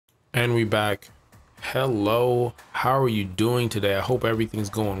And we back. Hello, how are you doing today? I hope everything's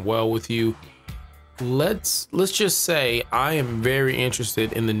going well with you. Let's just say I am very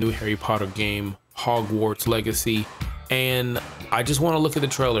interested in the new Harry Potter game, Hogwarts Legacy, and I just want to look at the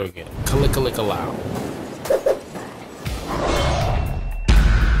trailer again. Click-a-lick-a-loud.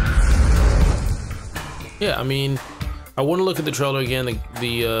 Yeah, I mean, I want to look at the trailer again.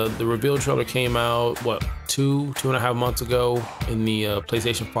 The reveal trailer came out, what, two and a half months ago in the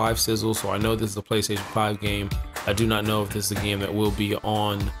PlayStation 5 sizzle, so I know this is a PlayStation 5 game. I do not know if this is a game that will be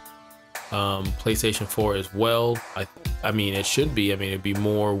on PlayStation 4 as well. I mean, it should be. I mean, it'd be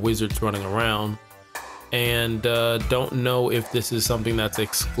more wizards running around. And don't know if this is something that's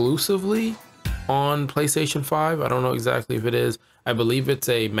exclusively on PlayStation 5. I don't know exactly if it is. I believe it's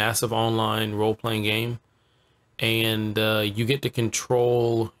a massive online role-playing game. And you get to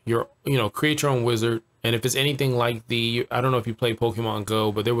control your, create your own wizard. And if it's anything like I don't know if you play Pokemon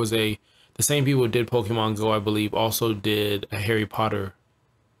Go, but there was the same people who did Pokemon Go, I believe, also did a Harry Potter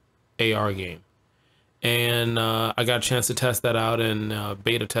AR game. And I got a chance to test that out and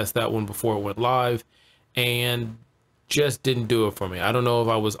beta test that one before it went live, and just didn't do it for me. I don't know if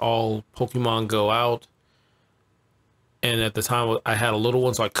I was all Pokemon Go out, and at the time I had a little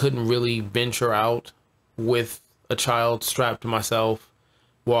one, so I couldn't really venture out with a child strapped to myself,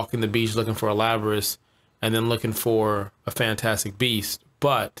 walking the beach looking for a Labrador and then looking for a Fantastic Beast.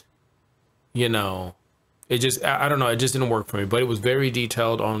 But it just, I don't know, it just didn't work for me. But it was very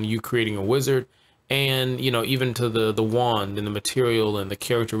detailed on you creating a wizard, and even to the wand and the material and the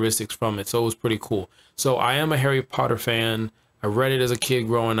characteristics from it. So it was pretty cool. So I am a Harry Potter fan. I read it as a kid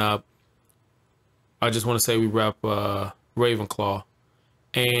growing up. I just want to say we rep Ravenclaw,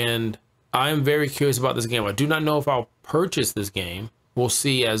 and I am very curious about this game. I do not know if I'll purchase this game. We'll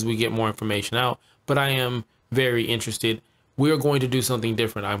see as we get more information out, but I am very interested. We are going to do something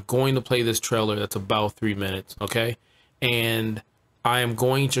different. I'm going to play this trailer that's about 3 minutes, okay? And I am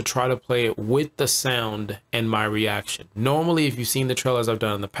going to try to play it with the sound and my reaction. Normally, if you've seen the trailers I've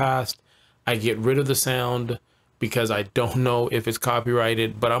done in the past, I get rid of the sound because I don't know if it's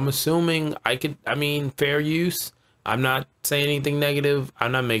copyrighted, but I'm assuming fair use. I'm not saying anything negative.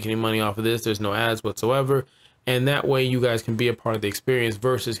 I'm not making any money off of this. There's no ads whatsoever. And that way you guys can be a part of the experience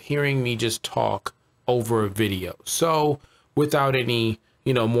versus hearing me just talk over a video. So without any,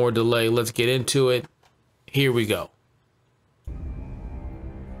 more delay, let's get into it. Here we go.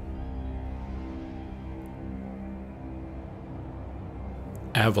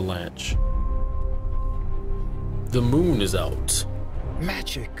 Avalanche. The moon is out.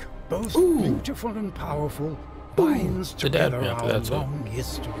 Magic, both beautiful and powerful, binds together our long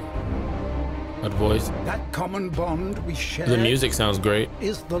history. That voice. That common bond we share. The music sounds great.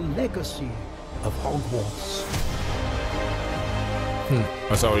 Is the legacy of Hogwarts.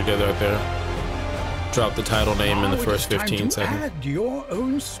 That's all we did right there. Drop the title name in the first 15 seconds. Add your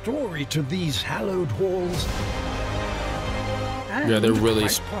own story to these hallowed halls. Yeah, they're really,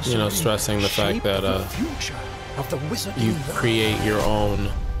 stressing the fact that you create your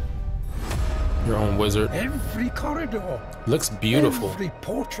own wizard. Every corridor, looks beautiful. Every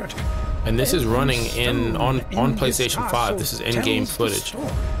portrait, and this is running on PlayStation 5. This is in-game footage.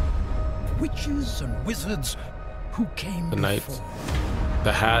 Witches and wizards who came the knights, before.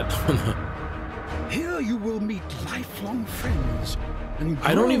 the hat. Here you will meet lifelong friends and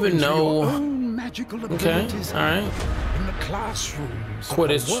I don't even know. Your own magical abilities. Okay, all right. In the classrooms,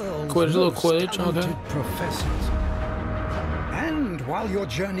 Quidditch, a little Quidditch. Okay. Professors. And while your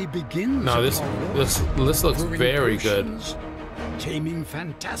journey begins, no, this looks very good. Taming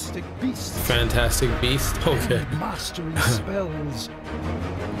fantastic beasts. Fantastic beast. Okay. Mastering spells.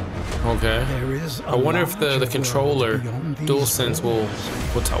 Okay. There is I wonder if the controller DualSense will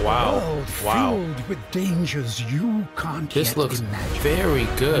wow. Filled with dangers you can't This looks imagine. very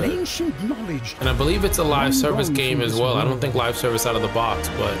good. Ancient knowledge. And I believe it's a live service game as well. I don't think live service out of the box,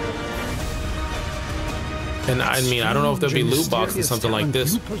 but I don't know if there'll be loot boxes or something like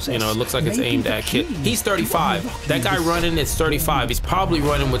this. It looks like it's aimed at kids. He's 35. That guy running is 35. He's probably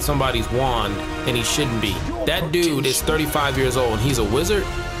running with somebody's wand, and he shouldn't be. That dude is 35 years old, and he's a wizard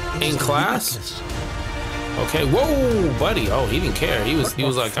in class. Okay, whoa, buddy. Oh, he didn't care. He was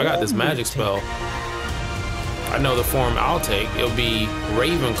like, I got this magic spell. I know the form I'll take. It'll be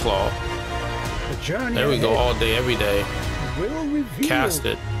Ravenclaw. There we go, all day, every day. Cast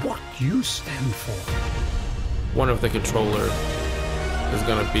it. What you stand for. Wonder if the controller is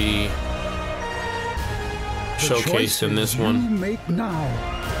gonna be showcased in this one. Make now.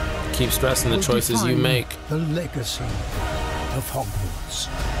 Keep stressing the choices you make. The legacy of Hogwarts.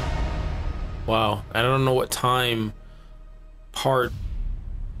 Wow, I don't know what time part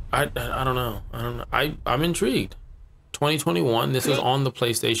I don't know. I don't know. I'm intrigued. 2021. This is on the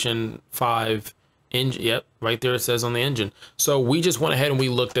PlayStation 5 engine. Yep, right there it says on the engine. So we just went ahead and we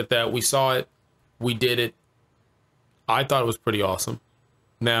looked at that. We saw it. We did it. I thought it was pretty awesome.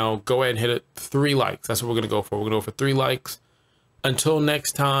 Now go ahead and hit it 3 likes. That's what we're gonna go for. We're gonna go for 3 likes. Until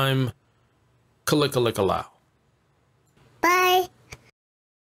next time, kalika-lika-lao. Bye.